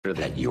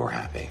that you're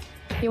happy.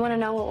 You want to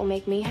know what will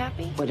make me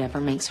happy? Whatever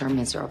makes her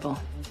miserable.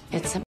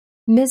 It's a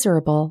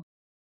miserable,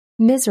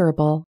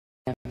 miserable,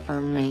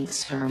 whatever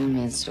makes her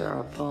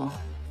miserable.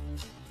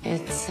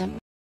 It's a...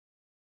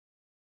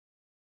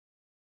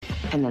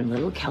 And then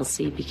little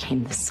Kelsey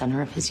became the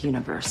center of his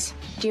universe.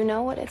 Do you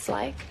know what it's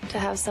like to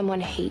have someone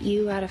hate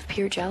you out of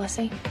pure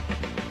jealousy?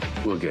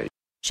 We'll get you.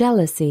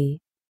 jealousy,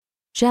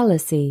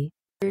 jealousy,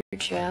 Pure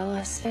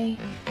jealousy?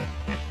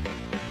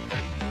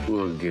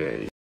 We'll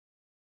get you.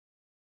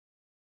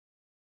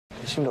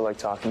 You seem to like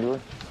talking to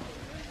her.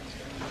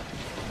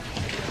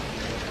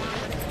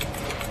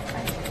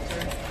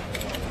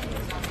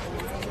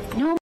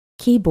 No.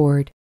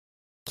 keyboard,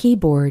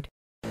 keyboard,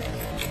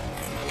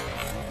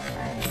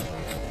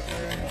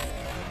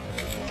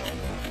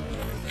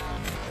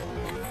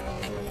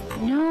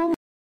 No.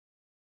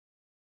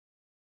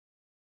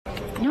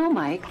 No,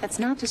 Mike, that's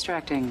not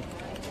distracting.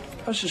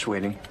 I was just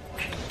waiting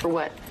For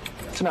what?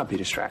 to not be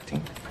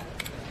distracting.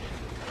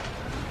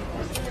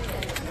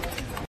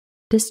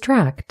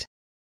 distract,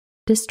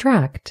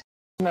 distract,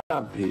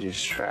 Not be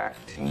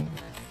distracting.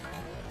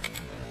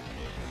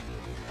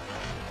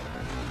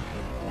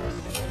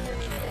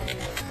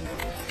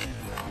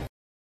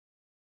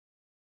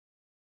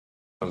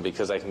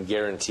 Because I can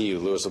guarantee you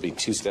Lewis will be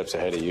 2 steps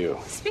ahead of you.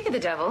 Speak of the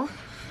devil,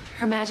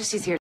 Her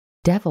Majesty's here.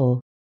 devil,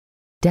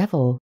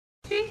 devil,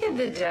 Speak of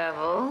the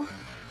devil,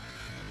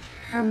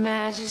 Her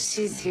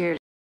Majesty's here.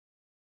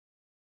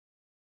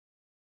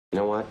 You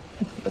know what?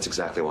 That's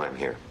exactly why I'm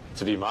here.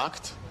 To be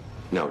mocked?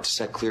 No, to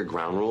set clear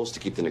ground rules to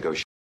keep the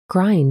negotiation.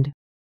 grind,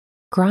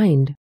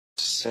 grind,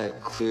 Set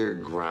clear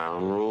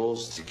ground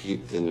rules to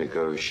keep the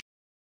negotiation.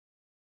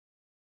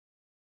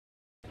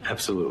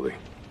 Absolutely.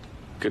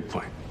 Good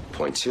point.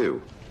 Point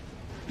 2.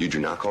 You do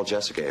not call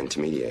Jessica in to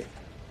mediate.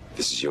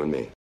 This is you and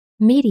me.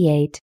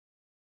 mediate,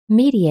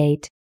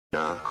 mediate,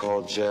 Not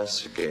call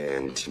Jessica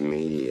in to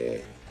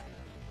mediate.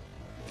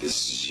 This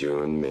is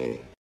you and me.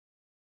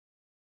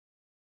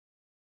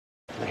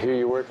 I hear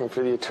you're working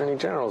for the Attorney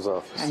General's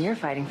office. And you're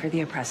fighting for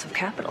the oppressive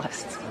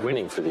capitalists.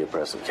 Winning for the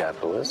oppressive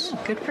capitalists.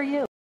 Good for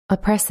you.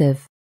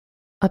 oppressive,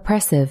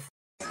 oppressive,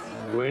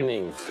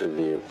 Winning for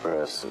the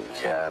oppressive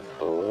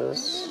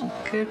capitalists.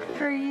 Good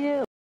for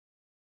you.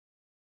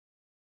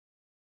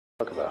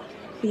 Talk about.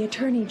 The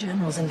Attorney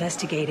General's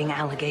investigating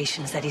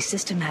allegations that he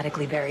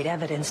systematically buried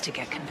evidence to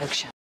get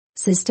conviction.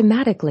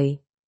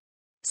 systematically,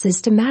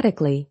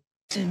 systematically,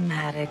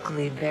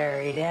 Systematically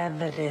buried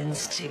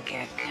evidence to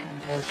get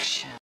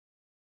conviction.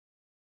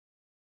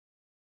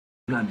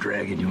 I'm not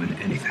dragging you into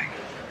anything.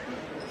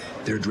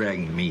 They're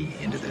dragging me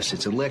into this.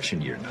 It's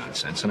election year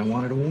nonsense, and I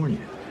wanted to warn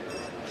you.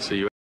 So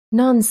you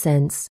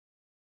nonsense,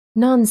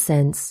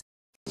 nonsense,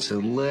 It's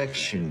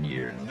election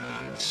year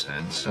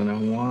nonsense, and I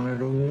wanted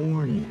to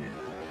warn you.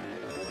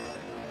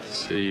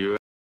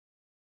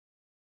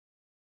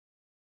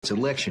 It's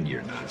election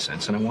year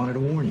nonsense, and I wanted to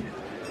warn you.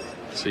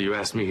 So you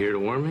asked me here to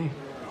warn me?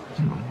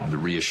 To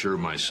reassure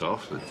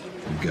myself that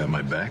you've got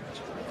my back.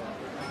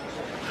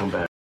 How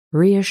bad?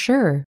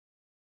 reassure,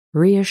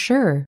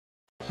 reassure,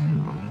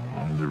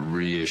 To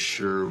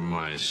reassure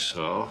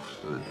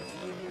myself that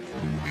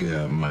you've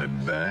got my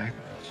back.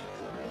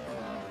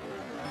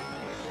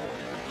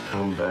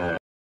 How bad?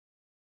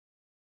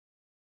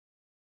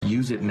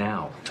 Use it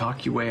now.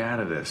 Talk your way out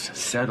of this.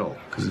 Settle.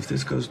 Because if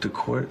this goes to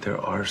court, there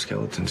are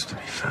skeletons to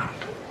be found.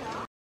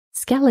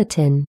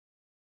 skeleton,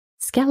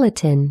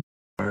 skeleton,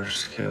 There are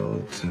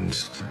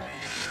skeletons to be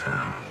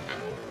found.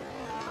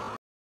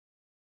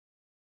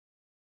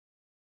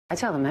 I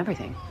tell them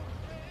everything.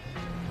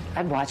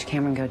 I'd watch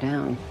Cameron go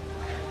down.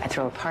 I'd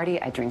throw a party,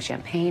 I'd drink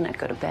champagne, I'd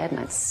go to bed,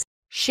 and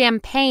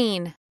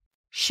Champagne,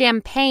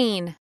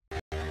 champagne,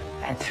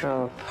 I'd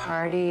throw a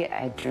party,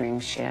 I'd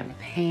drink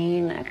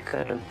champagne, I'd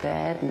go to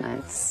bed,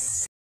 and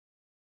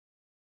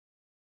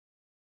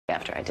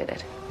after I did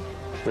it.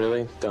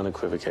 Really? Don't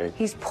equivocate.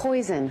 He's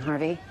poison,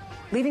 Harvey.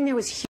 Leaving there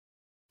was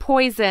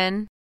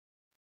poison,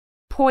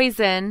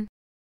 poison,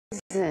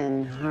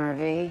 poison,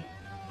 Harvey.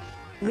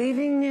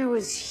 Leaving there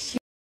was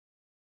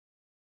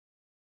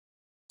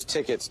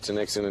Tickets to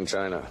Nixon in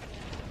China.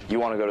 You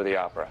want to go to the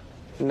opera,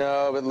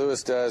 No, but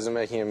Lewis does, and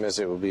making him miss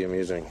it will be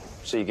amusing.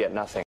 so you get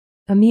nothing.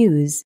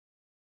 amuse,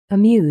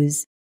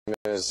 amuse,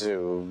 Miss it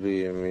will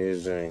be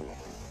amusing.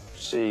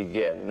 So you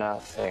get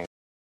nothing.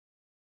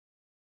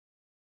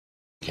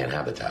 Can't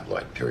have the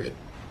tabloid, period.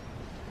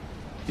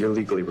 You're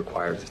legally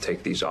required to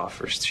take these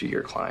offers to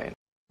your client.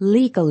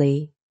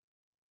 legally,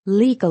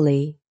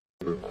 legally,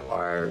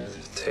 Required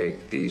to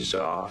take these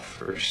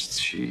offers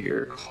to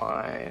your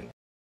client.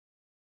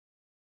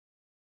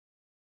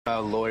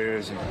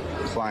 Lawyers and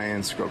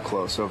clients grow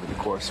close over the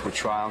course of a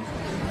trial.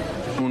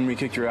 When we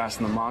kicked your ass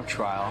in the mock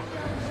trial,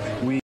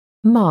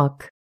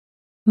 mock,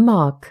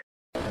 mock,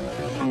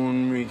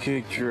 when we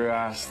kicked your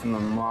ass in the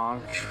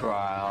mock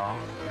trial,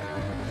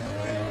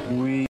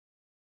 we...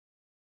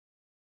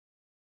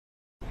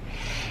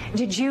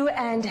 Did you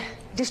and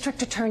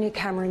District Attorney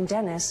Cameron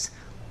Dennis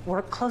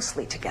work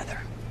closely together?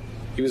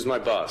 He was my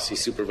boss. He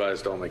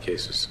supervised all my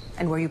cases.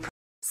 And were you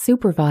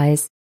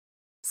supervise,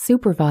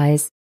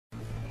 supervise,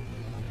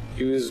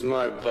 He was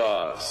my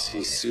boss.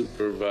 He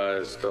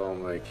supervised all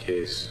my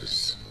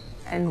cases.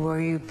 And were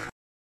you...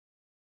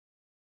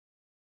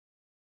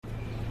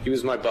 He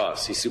was my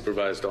boss. He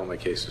supervised all my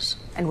cases.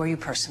 And were you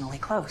personally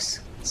close?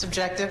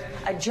 Subjective.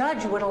 A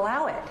judge would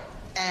allow it.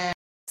 And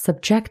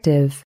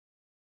subjective,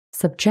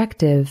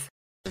 subjective,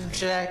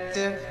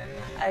 subjective.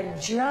 A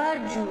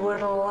judge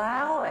would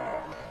allow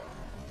it.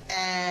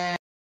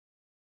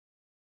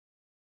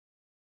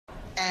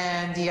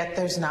 And yet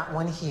there's not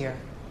one here.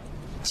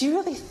 Do you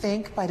really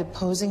think by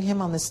deposing him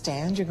on the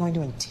stand you're going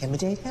to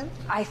intimidate him?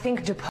 I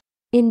think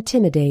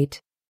intimidate,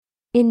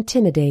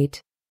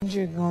 intimidate.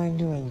 You're going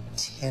to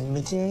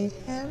intimidate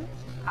him?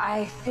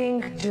 I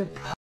think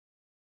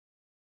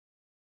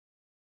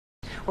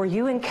Were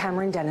you and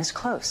Cameron Dennis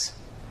close?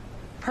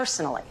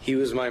 Personally? He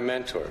was my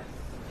mentor.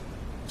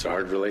 It's a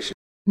hard relationship.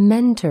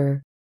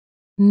 Mentor,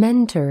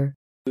 mentor.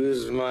 He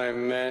was my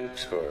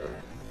mentor.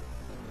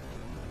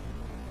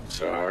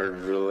 It's a hard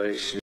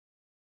relationship.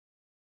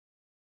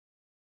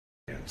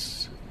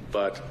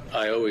 But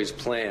I always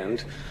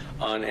planned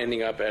on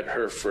ending up at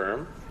her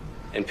firm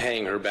and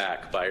paying her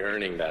back by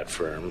earning that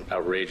firm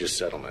outrageous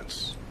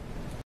settlements.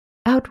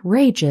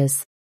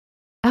 Outrageous,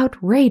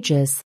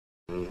 outrageous.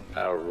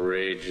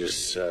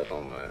 Outrageous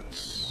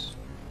settlements.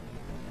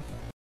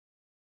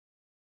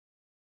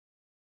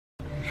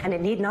 And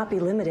it need not be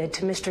limited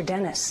to Mr.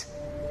 Dennis.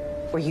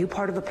 Were you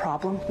part of the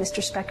problem, Mr.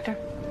 Spector?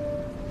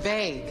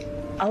 Vague.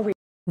 I'll read.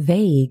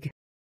 Vague,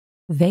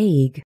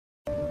 vague.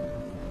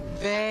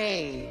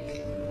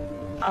 Vague.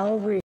 I'll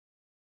read.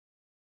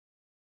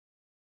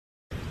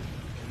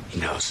 He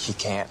knows. He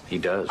can't. He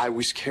does. I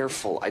was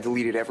careful. I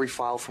deleted every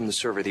file from the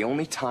server. The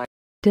only time...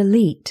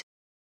 Delete,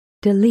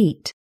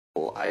 delete.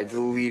 I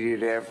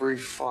deleted every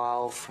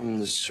file from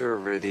the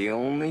server. The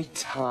only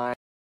time...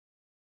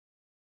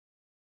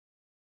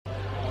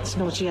 Let's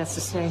know what she has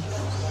to say.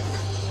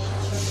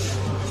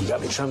 You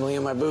got me trembling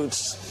in my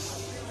boots.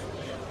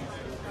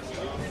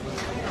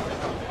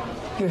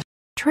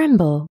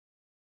 Tremble,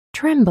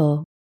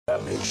 tremble.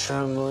 Got me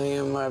trembling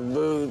in my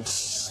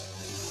boots.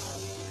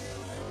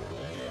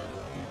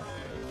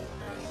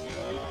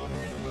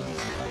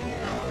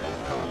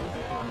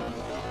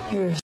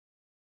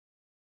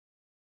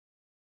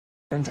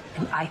 And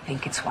I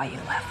think it's why you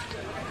left.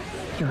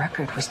 Your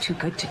record was too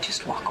good to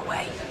just walk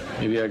away.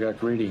 Maybe I got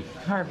greedy.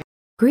 Harvey.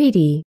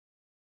 Greedy,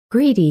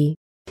 greedy.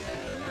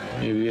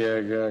 Maybe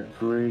I got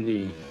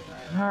greedy.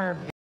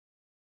 Harvey.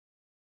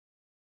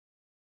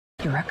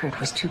 Your record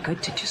was too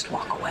good to just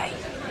walk away.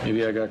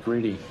 Maybe I got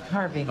greedy.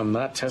 Harvey. I'm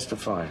not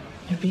testifying.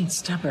 You're being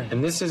stubborn.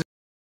 And this is...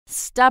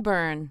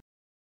 Stubborn,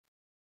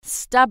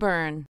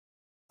 stubborn.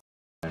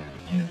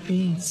 You're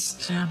being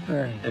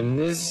stubborn. And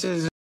this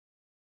is...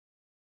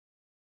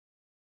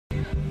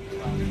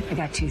 I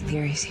got two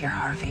theories here,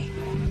 Harvey.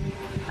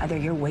 Either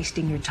you're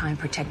wasting your time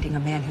protecting a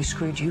man who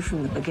screwed you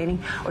from the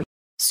beginning, or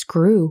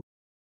Screw,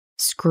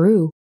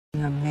 screw. a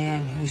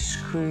man who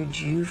screwed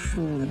you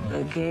from the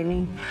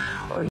beginning,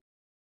 or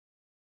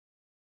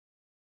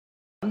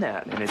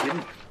that, and it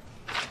didn't...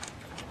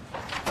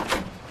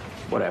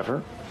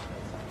 Whatever.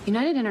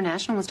 United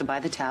International wants to buy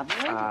the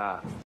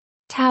tabloid?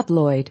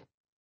 Tabloid,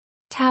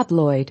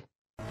 tabloid.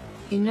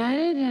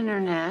 United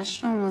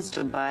International wants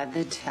to buy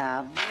the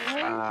tabloid?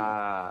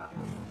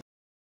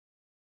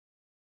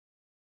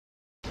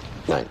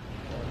 Night.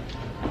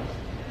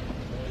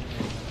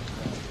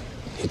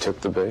 He took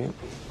the bait,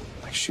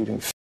 like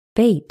shooting.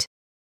 Bait,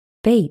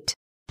 bait.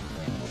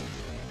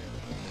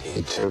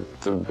 He took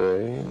the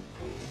bait,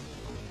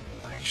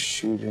 like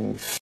shooting.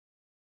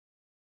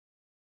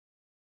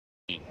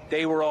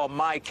 They were all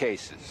my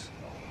cases.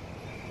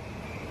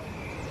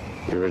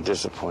 You're a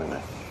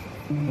disappointment.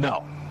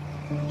 No,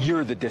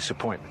 you're the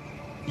disappointment.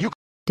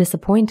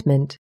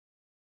 Disappointment,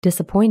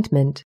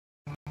 disappointment.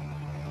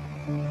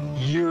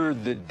 You're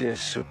the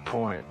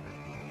disappointment.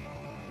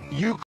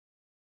 You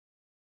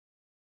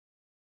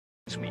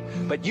me,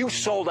 but you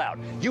sold out.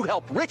 You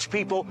help rich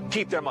people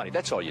keep their money.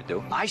 That's all you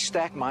do. I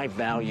stack my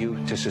value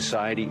to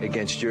society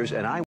against yours,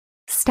 and I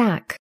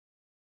Stack,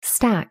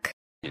 stack.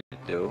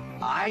 do.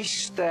 I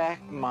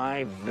stack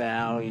my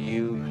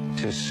value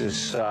to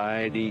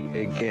society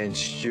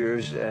against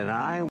yours, and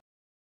I...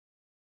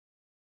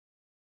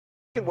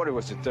 What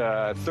was it,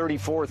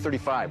 34,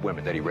 35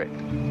 women that he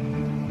raped?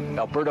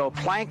 Alberto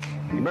Plank,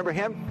 you remember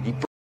him?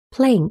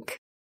 Plank,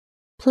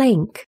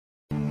 plank.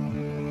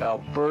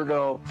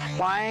 Alberto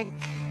Plank,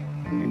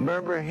 you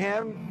remember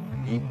him?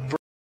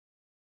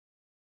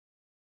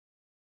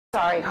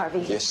 sorry, Harvey.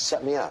 You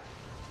set me up.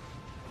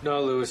 No,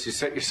 Lewis, you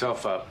set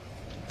yourself up.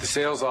 The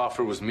sales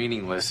offer was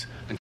meaningless.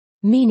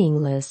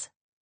 Meaningless,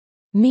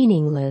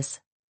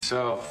 meaningless.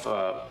 Self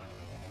up.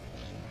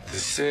 The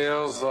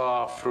sales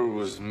offer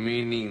was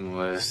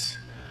meaningless.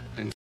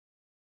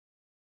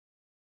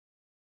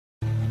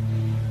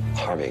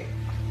 Harvey,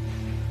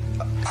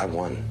 I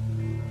won.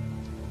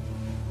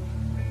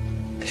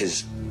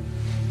 His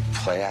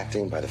play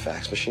acting by the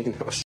fax machine,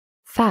 that was...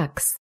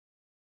 Fax,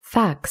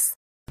 fax.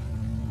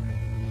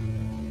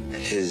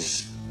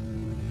 His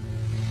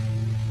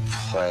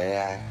play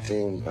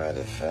acting by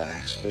the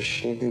fax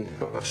machine?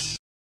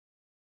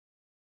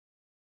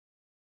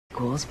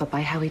 Rules, but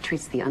by how he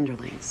treats the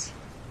underlings.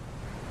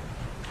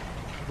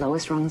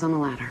 Lowest rungs on the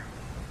ladder.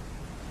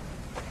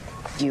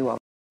 You are.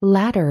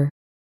 Ladder.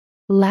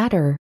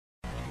 Ladder.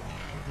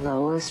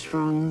 Lowest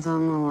rungs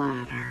on the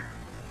ladder.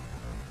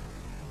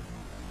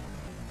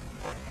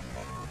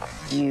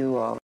 You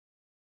are.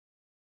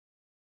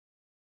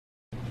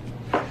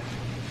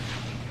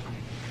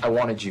 I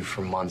wanted you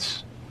for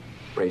months,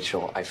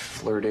 Rachel. I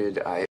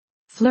flirted.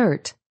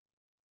 Flirt.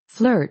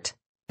 Flirt.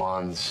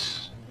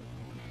 Months.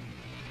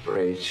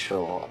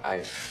 Rachel,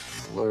 I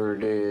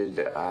flirted.